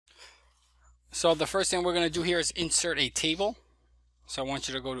So the first thing we're going to do here is insert a table. So I want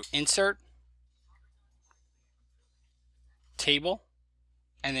you to go to Insert, Table,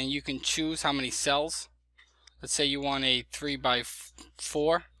 and then you can choose how many cells. Let's say you want a 3 by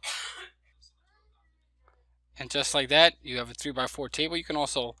 4. And just like that, you have a 3 by 4 table. You can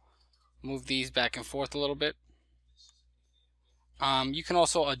also move these back and forth a little bit. You can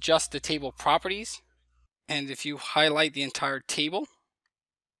also adjust the table properties. And if you highlight the entire table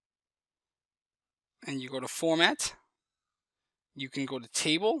and you go to Format, you can go to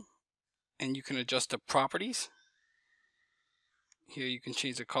Table and you can adjust the properties. Here you can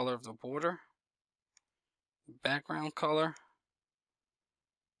change the color of the border, background color,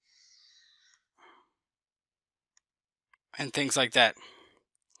 and things like that.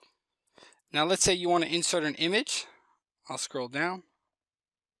 Now let's say you want to insert an image. I'll scroll down.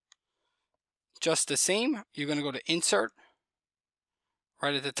 Just the same, you're going to go to Insert.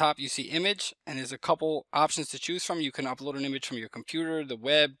 Right at the top you see Image, and there's a couple options to choose from. You can upload an image from your computer, the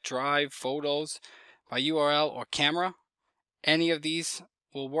web, Drive, Photos, by URL, or camera. Any of these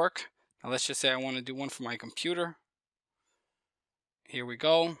will work. Now let's just say I want to do one for my computer. Here we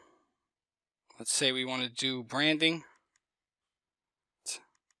go. Let's say we want to do branding.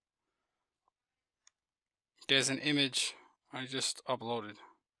 There's an image I just uploaded.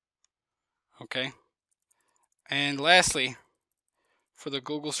 Okay. And lastly, for the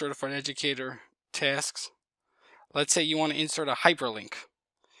Google Certified Educator tasks, let's say you want to insert a hyperlink.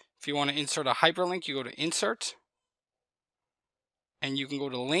 If you want to insert a hyperlink, you go to Insert, and you can go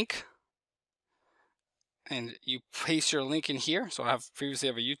to Link, and you paste your link in here. So I previously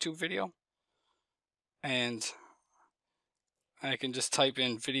have a YouTube video, and I can just type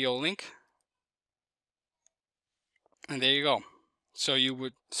in video link, and there you go. So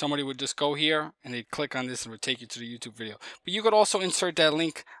somebody would just go here and they'd click on this and it would take you to the YouTube video. But you could also insert that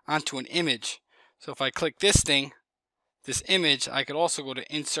link onto an image. So if I click this image, I could also go to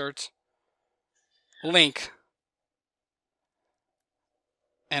Insert, Link,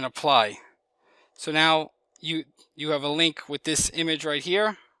 and Apply. So now you have a link with this image right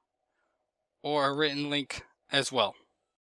here, or a written link as well.